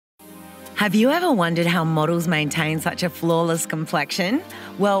Have you ever wondered how models maintain such a flawless complexion?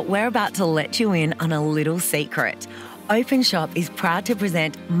 Well, we're about to let you in on a little secret. Openshop is proud to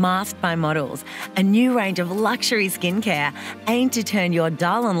present Masked by Models, a new range of luxury skincare aimed to turn your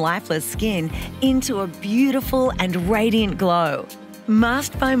dull and lifeless skin into a beautiful and radiant glow.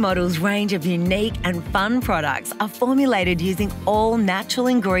 Masked by Models' range of unique and fun products are formulated using all natural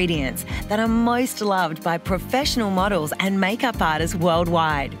ingredients that are most loved by professional models and makeup artists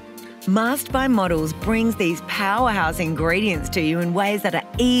worldwide. Masked by Models brings these powerhouse ingredients to you in ways that are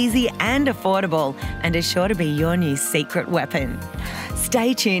easy and affordable and is sure to be your new secret weapon.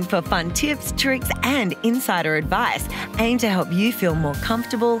 Stay tuned for fun tips, tricks and insider advice aimed to help you feel more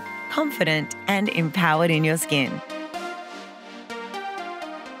comfortable, confident and empowered in your skin.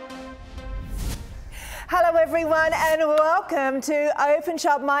 Hello everyone and welcome to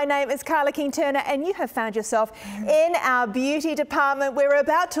Openshop. My name is Carla King-Turner and you have found yourself in our beauty department. We're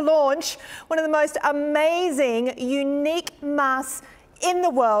about to launch one of the most amazing, unique masks in the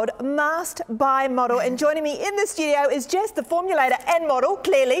world, Masked by Model. And joining me in the studio is Jess, the formulator and model,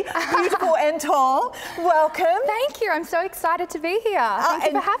 clearly, beautiful and tall. Welcome. Thank you. I'm so excited to be here. Thank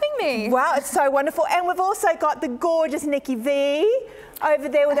you for having me. Wow, it's so wonderful. And we've also got the gorgeous Nikki V over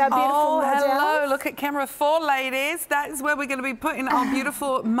there with our beautiful models. Hello, look at camera 4, ladies. That is where we're going to be putting our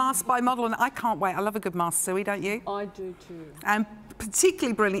beautiful Masked by Model, and I can't wait. I love a good mask, Suey, don't you? I do too. And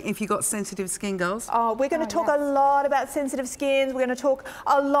particularly brilliant if you've got sensitive skin, girls. Oh, we're going to talk a lot about sensitive skins. We're going to talk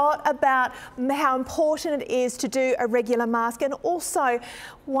a lot about how important it is to do a regular mask and also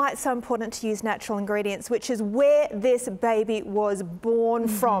why it's so important to use natural ingredients, which is where this baby was born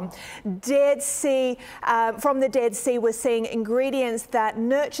from. Dead Sea, from the Dead Sea, we're seeing ingredients that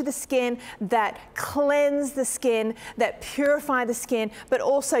nurture the skin, that cleanse the skin, that purify the skin, but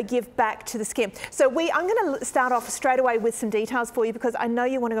also give back to the skin. So I'm going to start off straight away with some details for you because I know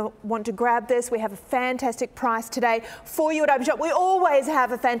you want to grab this. We have a fantastic price today for you at Openshop. We always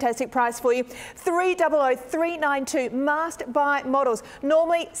have a fantastic price for you. 300-392 Masked by Models.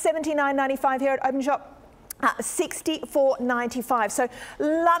 Normally $79.95 here at Openshop. $64.95. So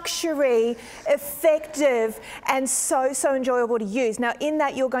luxury, effective, and so enjoyable to use. Now in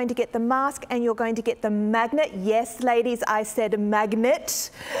that you're going to get the mask and you're going to get the magnet. Yes, ladies, I said magnet.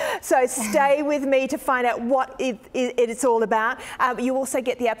 So stay with me to find out what it's all about. You also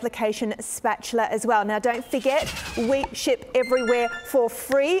get the application spatula as well. Now don't forget, we ship everywhere for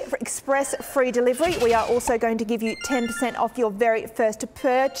free, for express free delivery. We are also going to give you 10% off your very first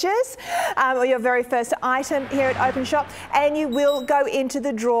purchase or your very first item here at Openshop, and you will go into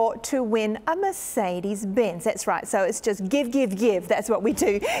the draw to win a Mercedes-Benz. That's right. So it's just give. That's what we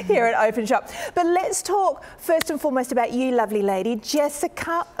do here at Openshop. But let's talk first and foremost about you, lovely lady,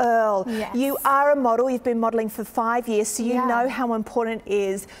 Jessica Earl. Yes. You are a model. You've been modelling for 5 years, so you know how important it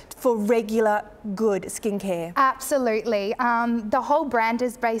is for regular good skincare. Absolutely. The whole brand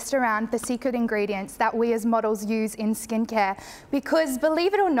is based around the secret ingredients that we as models use in skincare because,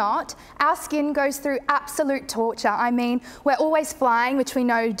 believe it or not, our skin goes through absolute torture. I mean, we're always flying, which we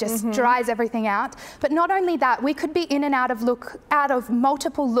know just dries everything out. But not only that, we could be in and out of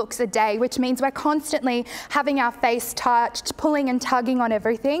multiple looks a day, which means we're constantly having our face touched, pulling and tugging on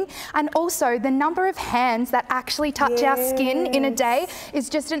everything. And also the number of hands that actually touch our skin in a day is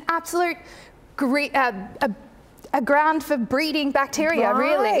just an absolute a ground for breeding bacteria,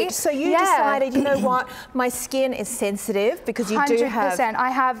 really. So you decided, you know what, my skin is sensitive because you 100%. Do have... I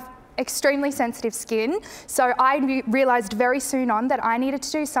have extremely sensitive skin, so I realised very soon on that I needed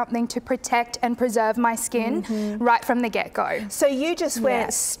to do something to protect and preserve my skin right from the get-go. So you just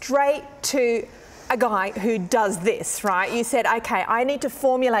went straight to a guy who does this, right? You said, okay, I need to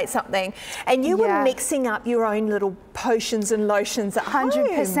formulate something, and you were mixing up your own little potions and lotions at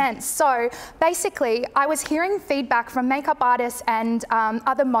 100%. So basically, I was hearing feedback from makeup artists and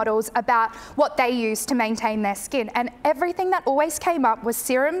other models about what they use to maintain their skin, and everything that always came up was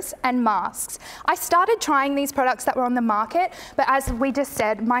serums and masks. I started trying these products that were on the market, but as we just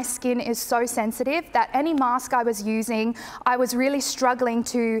said, my skin is so sensitive that any mask I was using, I was really struggling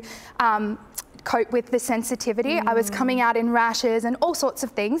to cope with the sensitivity. I was coming out in rashes and all sorts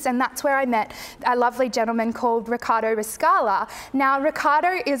of things, and that's where I met a lovely gentleman called Ricardo Riscala. Now,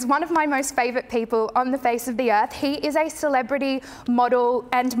 Ricardo is one of my most favourite people on the face of the earth. He is a celebrity model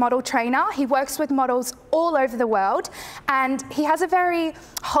and model trainer. He works with models all over the world, and he has a very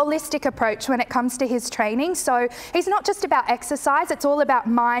holistic approach when it comes to his training. So he's not just about exercise, it's all about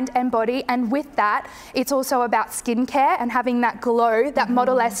mind and body, and with that, it's also about skincare and having that glow, that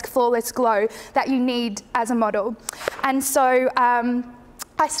model-esque flawless glow that you need as a model. And so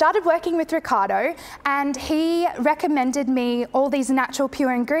I started working with Ricardo, and he recommended me all these natural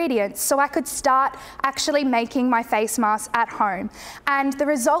pure ingredients so I could start actually making my face masks at home. And the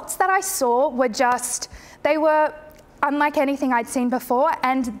results that I saw were just, they were unlike anything I'd seen before,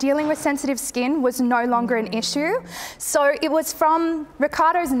 and dealing with sensitive skin was no longer an issue. So it was from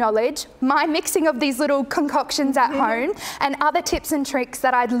Ricardo's knowledge, my mixing of these little concoctions at home, and other tips and tricks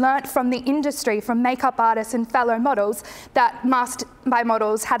that I'd learnt from the industry, from makeup artists and fellow models, that Masked by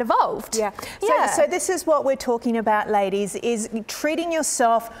Models had evolved. So this is what we're talking about, ladies, is treating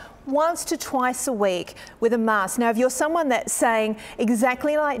yourself once to twice a week with a mask. Now, if you're someone that's saying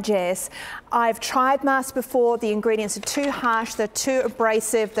exactly like Jess, I've tried masks before, the ingredients are too harsh, they're too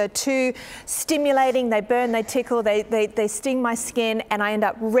abrasive, they're too stimulating, they burn, they tickle, they sting my skin, and I end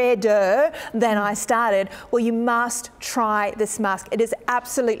up redder than I started, well, you must try this mask. It is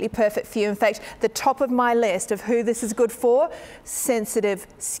absolutely perfect for you. In fact, the top of my list of who this is good for, sensitive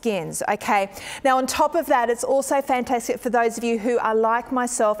skins, okay? Now, on top of that, it's also fantastic for those of you who are like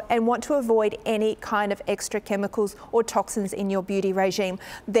myself and want to avoid any kind of extra chemicals or toxins in your beauty regime.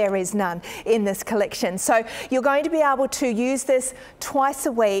 There is none in this collection. So you're going to be able to use this twice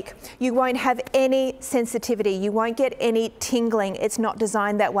a week. You won't have any sensitivity. You won't get any tingling. It's not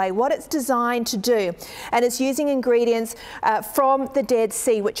designed that way. What it's designed to do, and it's using ingredients from the Dead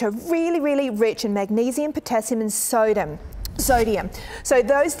Sea, which are really, really rich in magnesium, potassium and sodium. So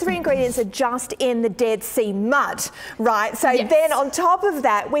those three ingredients are just in the Dead Sea mud, right? So then on top of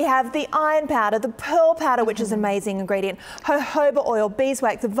that, we have the iron powder, the pearl powder, which is an amazing ingredient, jojoba oil,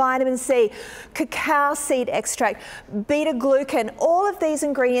 beeswax, the vitamin C, cacao seed extract, beta glucan. All of these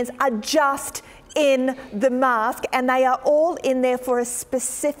ingredients are just in the mask, and they are all in there for a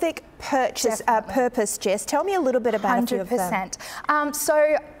specific purpose, Jess. Tell me a little bit about 100%. A few of them.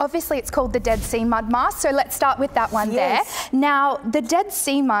 So obviously it's called the Dead Sea Mud Mask, so let's start with that one there. Now, the Dead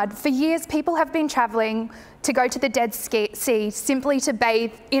Sea Mud, for years people have been travelling to go to the Dead Sea simply to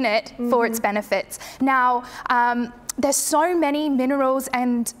bathe in it for its benefits. Now, there's so many minerals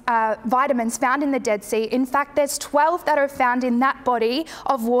and vitamins found in the Dead Sea. In fact, there's 12 that are found in that body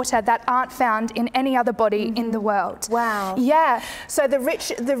of water that aren't found in any other body in the world. Wow. Yeah. So the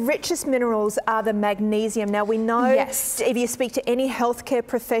richest minerals are the magnesium. Now we know if you speak to any healthcare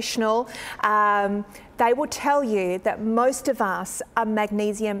professional, they will tell you that most of us are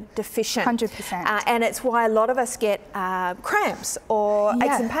magnesium deficient. 100%. And it's why a lot of us get cramps or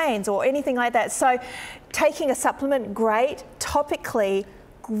aches and pains or anything like that. So taking a supplement, great. Topically,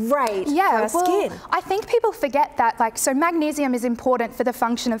 great for our skin. I think people forget that, so magnesium is important for the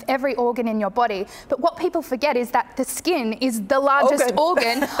function of every organ in your body, but what people forget is that the skin is the largest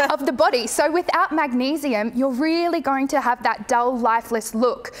organ of the body. So without magnesium, you're really going to have that dull, lifeless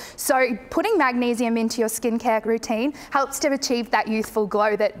look. So putting magnesium into your skincare routine helps to achieve that youthful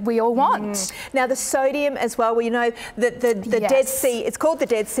glow that we all want. Now the sodium as well, you know that the Dead Sea, it's called the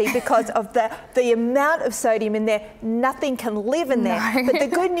Dead Sea because of the amount of sodium in there. Nothing can live in there. But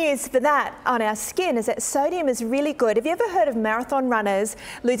the good news for that on our skin is that sodium is really good. Have you ever heard of marathon runners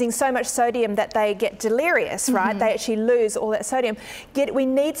losing so much sodium that they get delirious, right? They actually lose all that sodium. We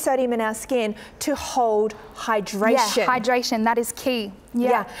need sodium in our skin to hold hydration. Yeah, hydration, that is key.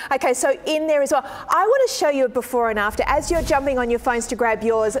 Yeah. Okay, so in there as well, I want to show you a before and after. As you're jumping on your phones to grab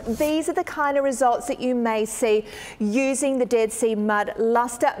yours, these are the kind of results that you may see using the Dead Sea Mud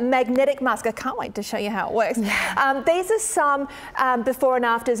Luster Magnetic Mask. I can't wait to show you how it works. These are some before and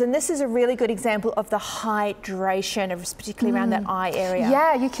afters, and this is a really good example of the hydration, particularly around that eye area.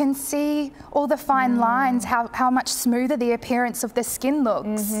 Yeah, you can see all the fine lines, how much smoother the appearance of the skin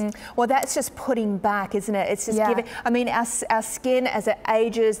looks. Well, that's just putting back, isn't it? It's just giving, I mean, our skin as it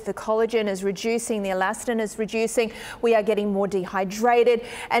ages, the collagen is reducing, the elastin is reducing, we are getting more dehydrated,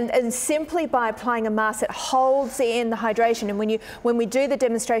 and simply by applying a mask that holds in the hydration, and when we do the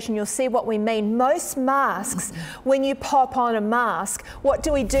demonstration, you'll see what we mean. Most masks, when you pop on a mask, what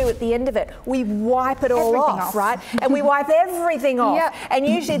do we do at the end of it? We wipe it all off, right? And we wipe everything off. And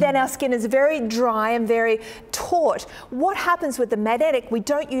usually then our skin is very dry and very taut. What happens with the magnetic? We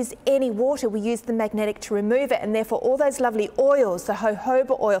don't use any water, we use the magnetic to remove it, and therefore all those lovely oils, the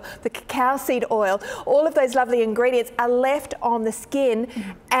jojoba oil, the cacao seed oil, all of those lovely ingredients are left on the skin.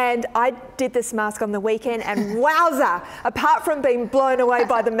 And I did this mask on the weekend, and wowza, apart from being blown away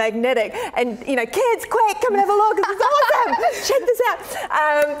by the magnetic, and you know, kids, quick, come and have a look, this is awesome, check this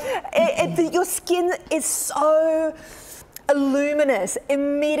out. Your skin is so luminous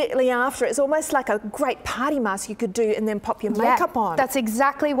immediately after. It's almost like a great party mask you could do and then pop your makeup on. That's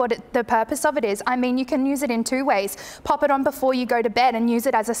exactly what the purpose of it is. I mean, you can use it in 2 ways. Pop it on before you go to bed and use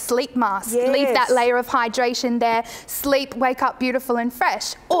it as a sleep mask. Yes. Leave that layer of hydration there, sleep, wake up beautiful and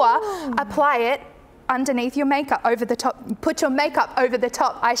fresh. Or apply it underneath your makeup, over the top, put your makeup over the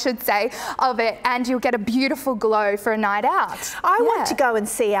top, I should say, of it, and you'll get a beautiful glow for a night out. I want to go and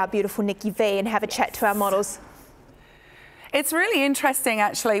see our beautiful Nikki V and have a chat to our models. It's really interesting,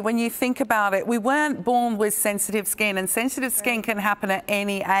 actually, when you think about it. We weren't born with sensitive skin, and sensitive skin can happen at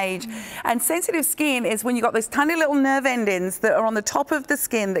any age. And sensitive skin is when you've got those tiny little nerve endings that are on the top of the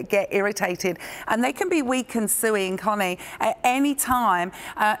skin that get irritated, and they can be weak and suey and Connie at any time,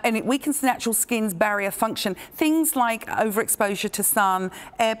 and it weakens natural skin's barrier function. Things like overexposure to sun,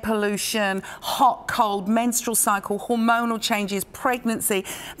 air pollution, hot, cold, menstrual cycle, hormonal changes, pregnancy,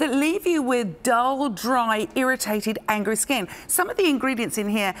 that leave you with dull, dry, irritated, angry skin. Some of the ingredients in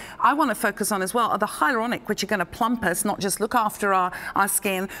here I want to focus on as well are the hyaluronic, which are going to plump us, not just look after our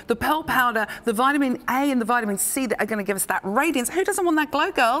skin, the pearl powder, the vitamin A and the vitamin C that are going to give us that radiance. Who doesn't want that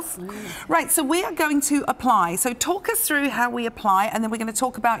glow, girls? Right, so we are going to apply. So talk us through how we apply, and then we're going to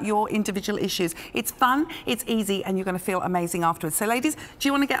talk about your individual issues. It's fun, it's easy, and you're going to feel amazing afterwards. So ladies, do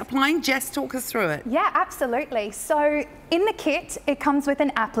you want to get applying? Jess, talk us through it. Yeah, absolutely. So in the kit, it comes with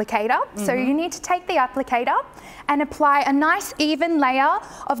an applicator. So you need to take the applicator and apply a nice even layer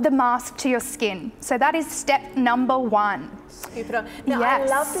of the mask to your skin. So that is step number 1. Scoop it on. Now, I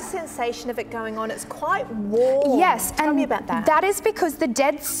love the sensation of it going on. It's quite warm. Yes. Tell me about that. That is because the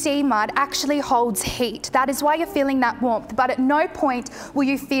Dead Sea mud actually holds heat. That is why you're feeling that warmth. But at no point will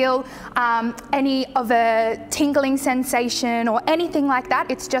you feel any of a tingling sensation or anything like that.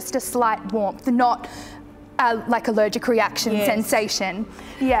 It's just a slight warmth, not like allergic reaction sensation.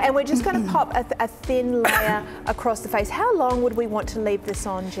 Yeah. And we're just going to pop a thin layer across the face. How long would we want to leave this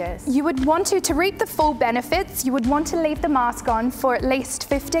on, Jess? You would want to reap the full benefits, you would want to leave the mask on for at least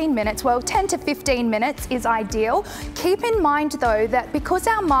 15 minutes. Well, 10 to 15 minutes is ideal. Keep in mind though that because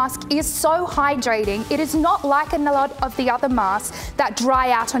our mask is so hydrating, it is not like a lot of the other masks that dry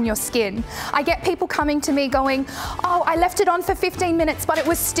out on your skin. I get people coming to me going, oh, I left it on for 15 minutes but it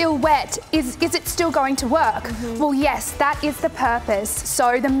was still wet. Is it still going to work? Well, yes, that is the purpose.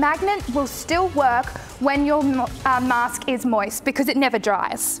 So the magnet will still work when your mask is moist because it never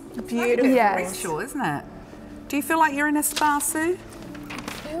dries. Beautiful. Yes. Sure, isn't it? Do you feel like you're in a spa, Sue?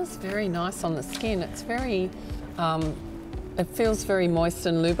 It feels very nice on the skin. It's very, it feels very moist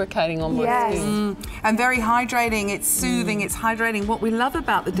and lubricating on my skin. And very hydrating. It's soothing, it's hydrating. What we love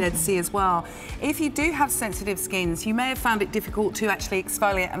about the Dead Sea as well, if you do have sensitive skins, you may have found it difficult to actually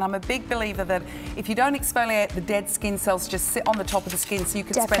exfoliate, and I'm a big believer that if you don't exfoliate, the dead skin cells just sit on the top of the skin, so you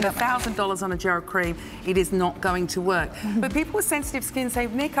could spend $1,000 on a jar of cream, it is not going to work. But people with sensitive skin say,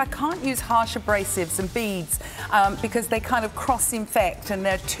 Nick, I can't use harsh abrasives and beads because they kind of cross-infect and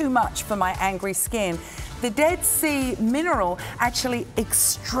they're too much for my angry skin. The Dead Sea mineral actually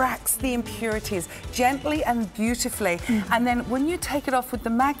extracts the impurities gently and beautifully. And then when you take it off with the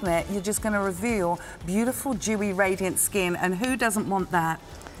magnet, you're just going to reveal beautiful, dewy, radiant skin. And who doesn't want that?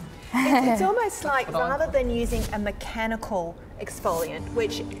 It's almost like rather than using a mechanical exfoliant,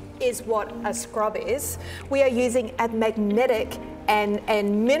 which is what a scrub is, we are using a magnetic and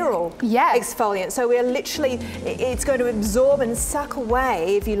mineral exfoliant. So we're literally, it's going to absorb and suck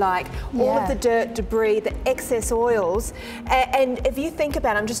away, if you like, all of the dirt, debris, the excess oils. And if you think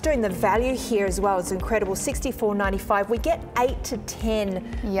about it, I'm just doing the value here as well, it's incredible, $64.95. We get 8 to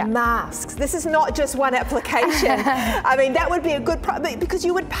 10 masks. This is not just one application. I mean, that would be a good price, because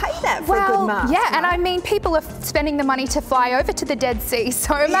you would pay that for a good mask. Yeah, and I mean, people are spending the money to fly over to the Dead Sea,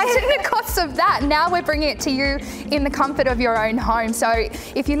 so imagine the cost of that. Now we're bringing it to you in the comfort of your own home. So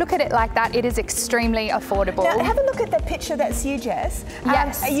if you look at it like that, it is extremely affordable. Now have a look at that picture. That's you, Jess.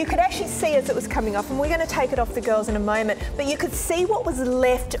 Yes. You could actually see as it was coming off, and we're going to take it off the girls in a moment, but you could see what was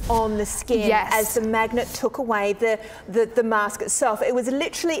left on the skin as the magnet took away the mask itself. It was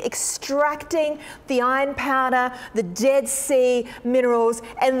literally extracting the iron powder, the Dead Sea minerals,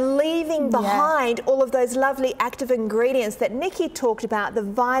 and leaving behind all of those lovely active ingredients that Nikki talked about, the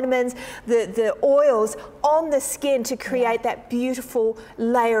vitamins, the oils on the skin to create that beautiful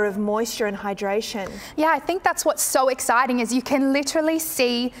layer of moisture and hydration. Yeah, I think that's what's so exciting is you can literally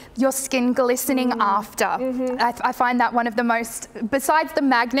see your skin glistening after. I find that one of the most, besides the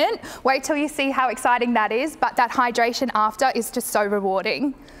magnet, wait till you see how exciting that is, but that hydration after is just so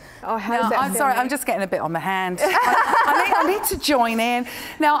rewarding. Oh, how's that I'm sorry, I'm just getting a bit on my hand. I need to join in.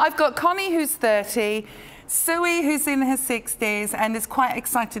 Now, I've got Connie, who's 30, Sui, who's in her 60s and is quite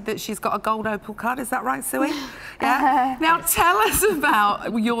excited that she's got a gold opal card. Is that right, Sui? Yeah. Now, tell us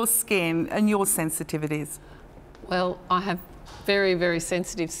about your skin and your sensitivities. Well, I have very, very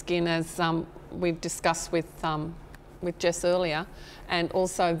sensitive skin, as we've discussed with Jess earlier, and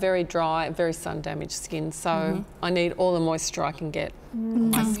also very dry, very sun-damaged skin. So I need all the moisture I can get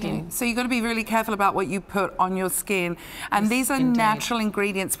on my skin. So you've got to be really careful about what you put on your skin. And these are natural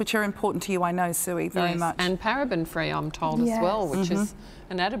ingredients which are important to you, I know, Sui, very much. And paraben-free, I'm told, as well, which is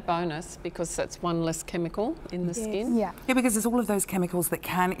an added bonus because that's one less chemical in the skin. Yeah, because there's all of those chemicals that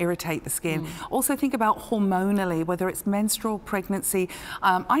can irritate the skin. Also think about hormonally, whether it's menstrual, pregnancy.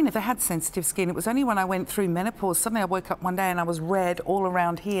 I never had sensitive skin. It was only when I went through menopause, suddenly I woke up one day and I was red all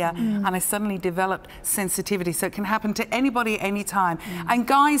around here and I suddenly developed sensitivity. So it can happen to anybody at any time. And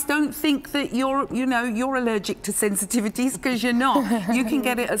guys, don't think that you're allergic to sensitivities, because you're not. You can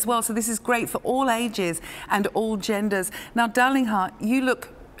get it as well. So this is great for all ages and all genders. Now, darling heart, you look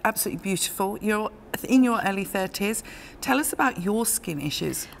absolutely beautiful. You're in your early 30s. Tell us about your skin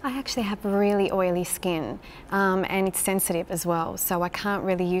issues. I actually have really oily skin and it's sensitive as well, so I can't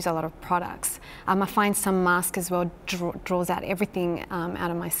really use a lot of products. I find some mask as well draws out everything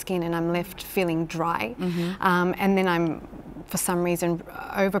out of my skin and I'm left feeling dry. And then I'm, for some reason,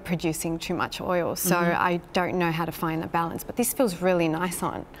 overproducing too much oil, so I don't know how to find the balance, but this feels really nice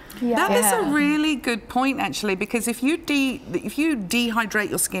on. That is a really good point, actually, because if you dehydrate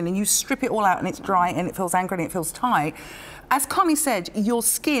your skin and you strip it all out and it's dry and it feels angry and it feels tight, as Connie said, your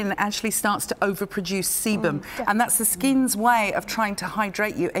skin actually starts to overproduce sebum, and that's the skin's way of trying to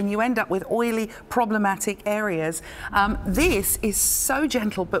hydrate you, and you end up with oily, problematic areas. This is so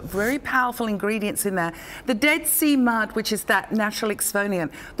gentle, but very powerful ingredients in there. The Dead Sea mud, which is that natural exfoliant,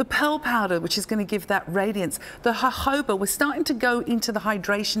 the pearl powder, which is going to give that radiance, the jojoba, we're starting to go into the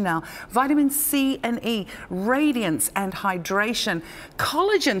hydration now. Vitamin C and E, radiance and hydration.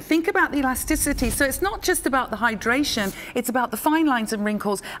 Collagen, think about the elasticity. So it's not just about the hydration, it's about the fine lines and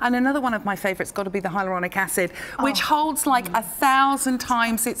wrinkles. And another one of my favourites got to be the hyaluronic acid, which holds like 1,000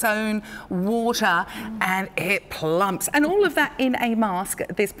 times its own water and it plumps. And all of that in a mask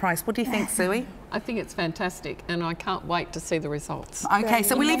at this price. What do you think, Sui? I think it's fantastic and I can't wait to see the results. Okay,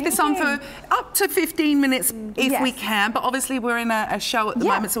 so we leave this on for up to 15 minutes if we can, but obviously we're in a show at the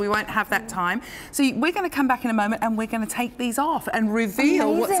moment, so we won't have that time. So we're going to come back in a moment and we're going to take these off and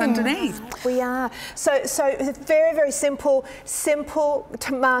reveal what's underneath. We are. So very, very simple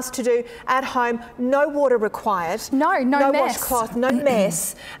mask to do at home. No water required. No mess. Washcloth, no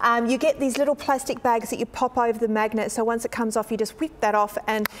mess. You get these little plastic bags that you pop over the magnet, so once it comes off, you just whip that off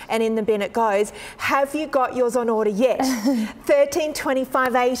and in the bin it goes. Have you got yours on order yet? 13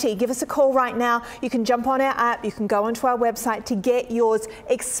 25 80. Give us a call right now. You can jump on our app. You can go onto our website to get yours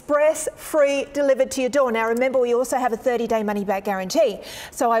express free delivered to your door. Now remember, we also have a 30-day money back guarantee.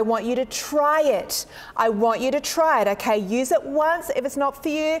 So I want you to try it. I want you to try it, okay? Use it once. If it's not for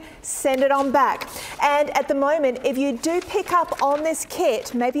you, send it on back. And at the moment, if you do pick up on this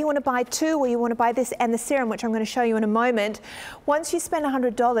kit, maybe you want to buy two, or you want to buy this and the serum, which I'm going to show you in a moment. Once you spend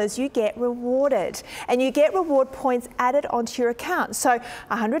 $100, you get rewarded. And you get reward points added onto your account. So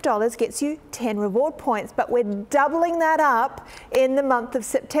 $100 gets you 10 reward points, but we're doubling that up in the month of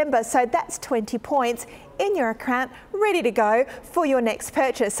September. So that's 20 points in your account, ready to go for your next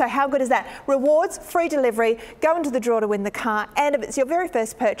purchase. So how good is that? Rewards, free delivery, go into the draw to win the car, and if it's your very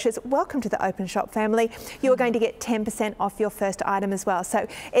first purchase, welcome to the Openshop family. You are going to get 10% off your first item as well. So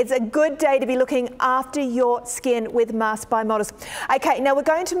it's a good day to be looking after your skin with Masked by Models. Okay, now we're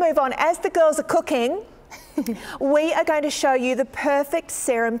going to move on. As the girls are cooking, we are going to show you the perfect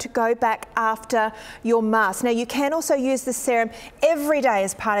serum to go back after your mask. Now you can also use the serum every day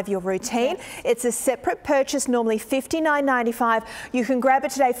as part of your routine. It's a separate purchase, normally $59.95. You can grab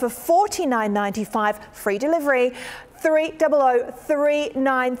it today for $49.95, free delivery.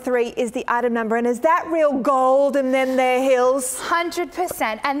 300393 is the item number. And is that real gold in them there hills?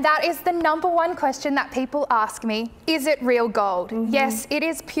 100%. And that is the #1 question that people ask me. Is it real gold? Yes, it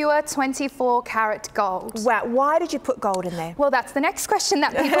is pure 24 karat gold. Wow. Why did you put gold in there? Well, that's the next question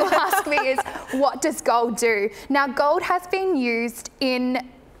that people ask me is, what does gold do? Now, gold has been used in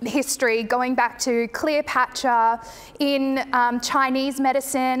history going back to Cleopatra, in Chinese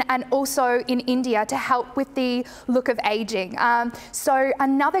medicine, and also in India to help with the look of aging. So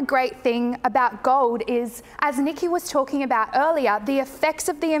another great thing about gold is, as Nikki was talking about earlier, the effects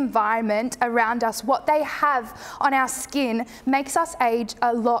of the environment around us, what they have on our skin, makes us age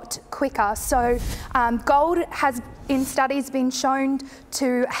a lot quicker. So gold has in studies been shown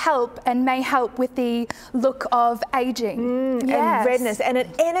to help and may help with the look of aging. And redness, and it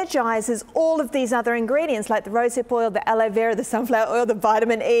energizes all of these other ingredients like the rosehip oil, the aloe vera, the sunflower oil, the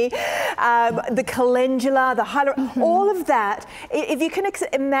vitamin E, the calendula, the all of that. If you can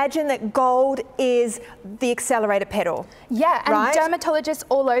imagine that gold is the accelerator pedal. Yeah, and right? dermatologists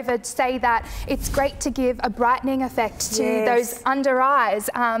all over say that it's great to give a brightening effect to those under eyes.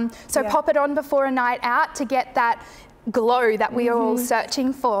 So pop it on before a night out to get that glow that we are all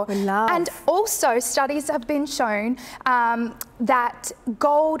searching for. And also studies have been shown that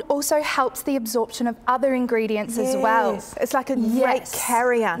gold also helps the absorption of other ingredients as well. It's like a great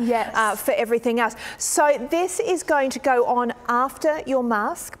carrier for everything else. So this is going to go on after your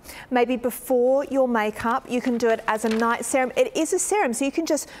mask, maybe before your makeup. You can do it as a night serum. It is a serum, so you can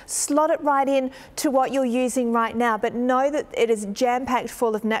just slot it right in to what you're using right now, but know that it is jam-packed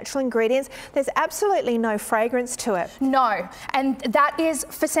full of natural ingredients. There's absolutely no fragrance to it. No, and that is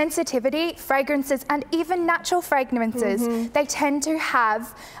for sensitivity, fragrances, and even natural fragrances. They tend to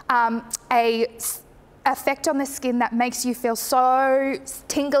have a effect on the skin that makes you feel so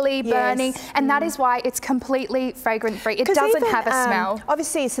tingly, burning, and that is why it's completely fragrance free. It doesn't have a smell.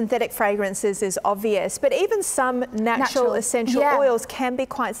 Obviously synthetic fragrances is obvious, but even some natural essential oils can be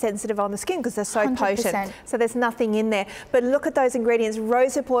quite sensitive on the skin because they're so 100%. Potent. So there's nothing in there. But look at those ingredients.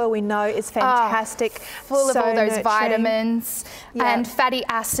 Rosehip oil we know is fantastic. Full of all those vitamins and fatty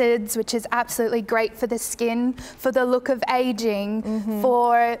acids, which is absolutely great for the skin, for the look of aging,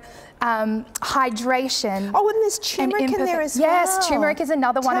 for hydration. Oh, and there's turmeric in there as well. Yes, turmeric is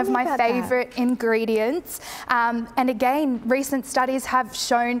another one of my favourite ingredients. And again, recent studies have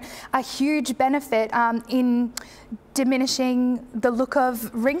shown a huge benefit in diminishing the look of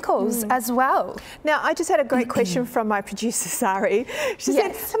wrinkles as well. Now, I just had a great question from my producer, Sari. She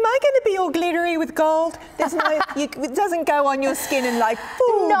said, am I going to be all glittery with gold? There's no, it doesn't go on your skin and like,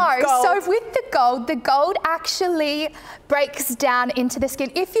 boom, no, gold. So with the gold actually breaks down into the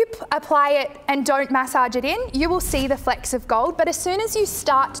skin. If you apply it and don't massage it in, you will see the flecks of gold. But as soon as you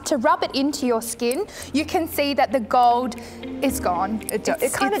start to rub it into your skin, you can see that the gold is gone. It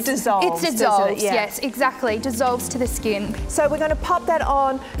kind of dissolves. It dissolves, yes, exactly. Dissolves to the skin. So we're going to pop that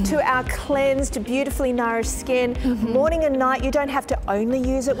on to our cleansed, beautifully nourished skin. Morning and night, you don't have to only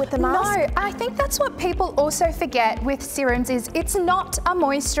use it with the mask. No, I think that's what people also forget with serums is it's not a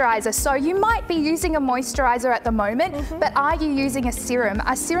moisturiser. So you might be using a moisturiser at the moment, but are you using a serum?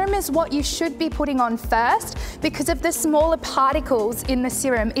 A serum is what you should be putting on first because of the smaller particles in the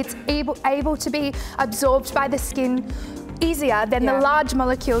serum. It's able to be absorbed by the skin easier than the large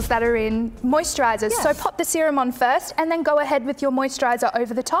molecules that are in moisturisers. So pop the serum on first and then go ahead with your moisturiser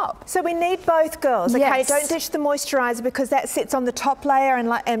over the top. So we need both, girls, okay? Don't ditch the moisturiser because that sits on the top layer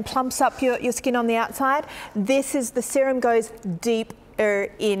and plumps up your skin on the outside. This is, the serum goes deep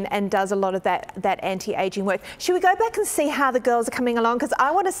in and does a lot of that anti-aging work. Should we go back and see how the girls are coming along? Because I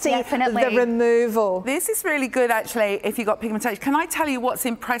want to see the removal. This is really good, actually, if you've got pigmentation. Can I tell you what's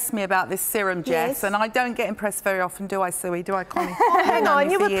impressed me about this serum, Jess? And I don't get impressed very often, do I, Suey? Do I, Connie? Oh, hang on,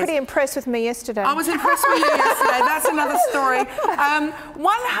 you were pretty impressed with me yesterday. I was impressed with you yesterday. That's another story.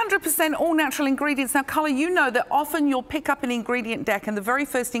 100% all natural ingredients. Now, Carla, you know that often you'll pick up an ingredient deck and the very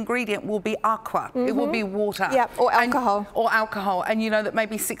first ingredient will be aqua. It will be water. Yep, or alcohol. Or alcohol. And you know that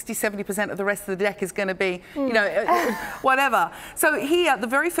maybe 60–70% of the rest of the deck is going to be, you know, whatever. So here, the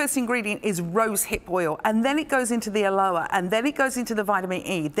very first ingredient is rosehip oil, and then it goes into the aloe, and then it goes into the vitamin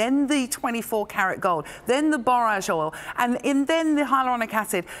E, then the 24-karat gold, then the borage oil, and then the hyaluronic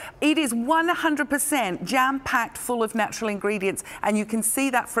acid. It is 100% jam-packed full of natural ingredients, and you can see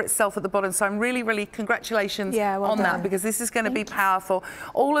that for itself at the bottom. So I'm really, really congratulations on that, because this is going to be powerful.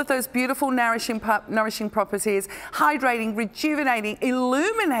 All of those beautiful nourishing properties, hydrating, rejuvenating,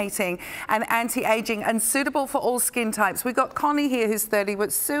 illuminating and anti-aging and suitable for all skin types. We've got Connie here who's 30,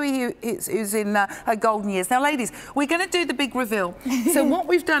 but Suey who's in her golden years. Now, ladies, we're going to do the big reveal. So what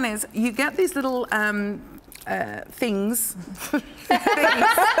we've done is you get these little things.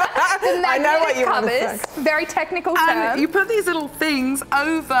 I know what you covers. Very technical term. And you put these little things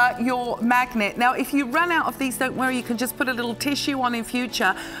over your magnet. Now, if you run out of these, don't worry, you can just put a little tissue on in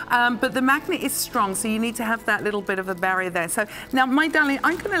future. But the magnet is strong, so you need to have that little bit of a barrier there. So now, my darling,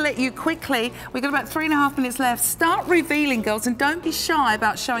 I'm going to let you quickly, we've got about 3.5 minutes left, start revealing, girls, and don't be shy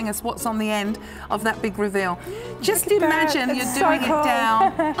about showing us what's on the end of that big reveal. Just imagine you're doing it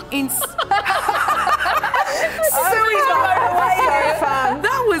down in...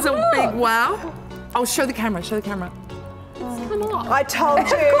 That was a big wow. Oh, show the camera, show the camera. come off. I told you.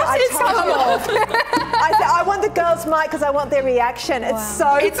 I said I want the girls' mic because I want their reaction. It's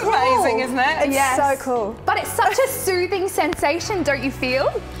so It's cool. amazing, isn't it? It's so cool. But it's such a soothing sensation, don't you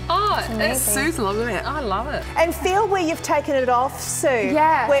feel? Oh, It's soothing, isn't it? I love it. And feel where you've taken it off, Sue.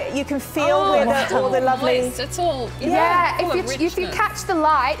 Yeah. Where you can feel where all the lovely... It's all, Yeah, full of if you richness. catch the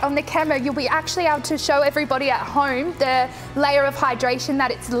light on the camera, you'll be actually able to show everybody at home the layer of hydration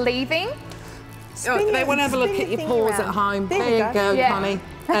that it's leaving. They want to have a look at your pores at home. There you go, Yeah. Connie.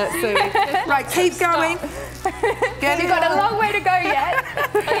 Sue. Right, keep going. You've got a long way to go yet.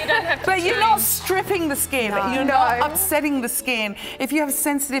 But you're not stripping the skin. You're not upsetting the skin. If you have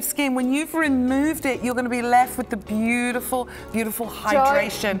sensitive skin, when you've removed it, you're going to be left with the beautiful, beautiful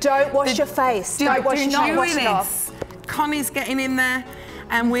hydration. Don't wash your face. Don't wash it off. Connie's getting in there,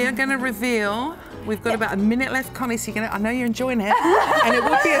 and we are going to reveal. We've got about a minute left, Connie, so I know you're enjoying it. And it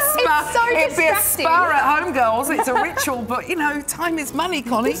would be a spa. It's so It'd be a distracting. spa at home, girls. It's a ritual, but you know, time is money,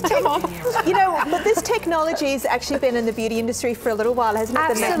 Connie. Come on. You know, but this technology has actually been in the beauty industry for a little while, hasn't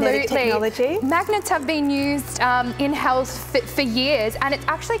it? The magnetic technology. Magnets have been used in health for years, and it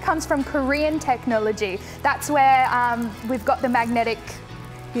actually comes from Korean technology. That's where we've got the magnetic.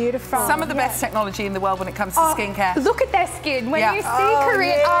 Beautiful. Some of the best technology in the world when it comes to skincare. Look at their skin. When you see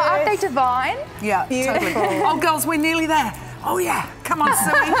Korean, yes. aren't they divine? Yeah, Beautiful. totally. Oh, girls, we're nearly there. Oh, yeah. Come on, Sue.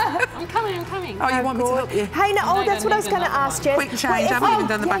 I'm coming. Oh, you want me to help you? Hey, no, that's what I was going to ask, Jess. Quick change. I haven't even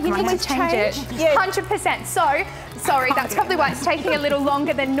done the back of you my need head. to change it. Yeah. 100%. So, sorry, that's probably why it's taking a little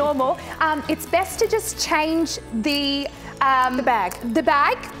longer than normal. It's best to just change the bag. The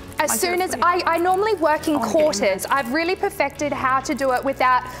bag. As soon as I normally work in quarters. I've really perfected how to do it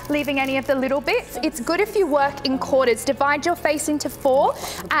without leaving any of the little bits. It's good if you work in quarters. Divide your face into 4,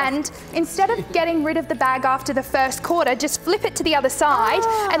 and instead of getting rid of the bag after the first quarter, just flip it to the other side,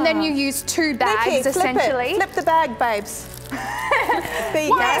 and then you use 2 bags, Nikki, essentially. Flip the bag, babes. There you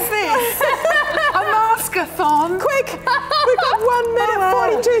What go. is this? A mask-a-thon? Quick! We've got 1 minute,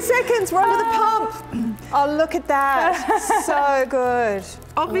 42 seconds. We're under the pump. Oh, look at that. So good.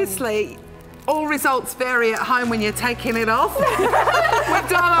 Obviously, all results vary at home when you're taking it off. We've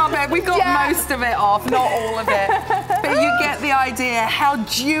done our best. We've got most of it off, not all of it. But you get the idea how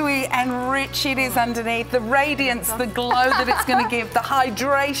dewy and rich it is underneath, the radiance, the glow that it's going to give, the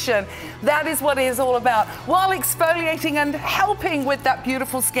hydration. That is what it is all about. While exfoliating and helping with that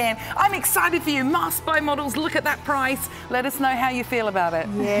beautiful skin. I'm excited for you. Masked by Models. Look at that price. Let us know how you feel about it.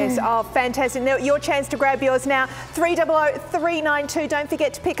 Yes, oh, fantastic. Now, your chance to grab yours now. 300-392. Don't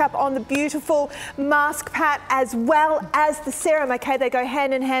forget to pick up on the beautiful mask pat as well as the serum. Okay, they go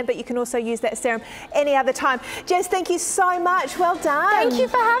hand in hand, but you can also use that serum any other time. Jess, thank you so much. Well done. Thank you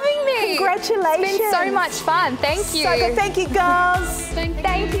for having me. Congratulations. It's been so much fun. Thank you. So good. Thank you, girls. Thank you.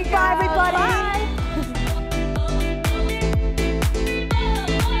 Thank you, Bye, girls. everybody. Bye.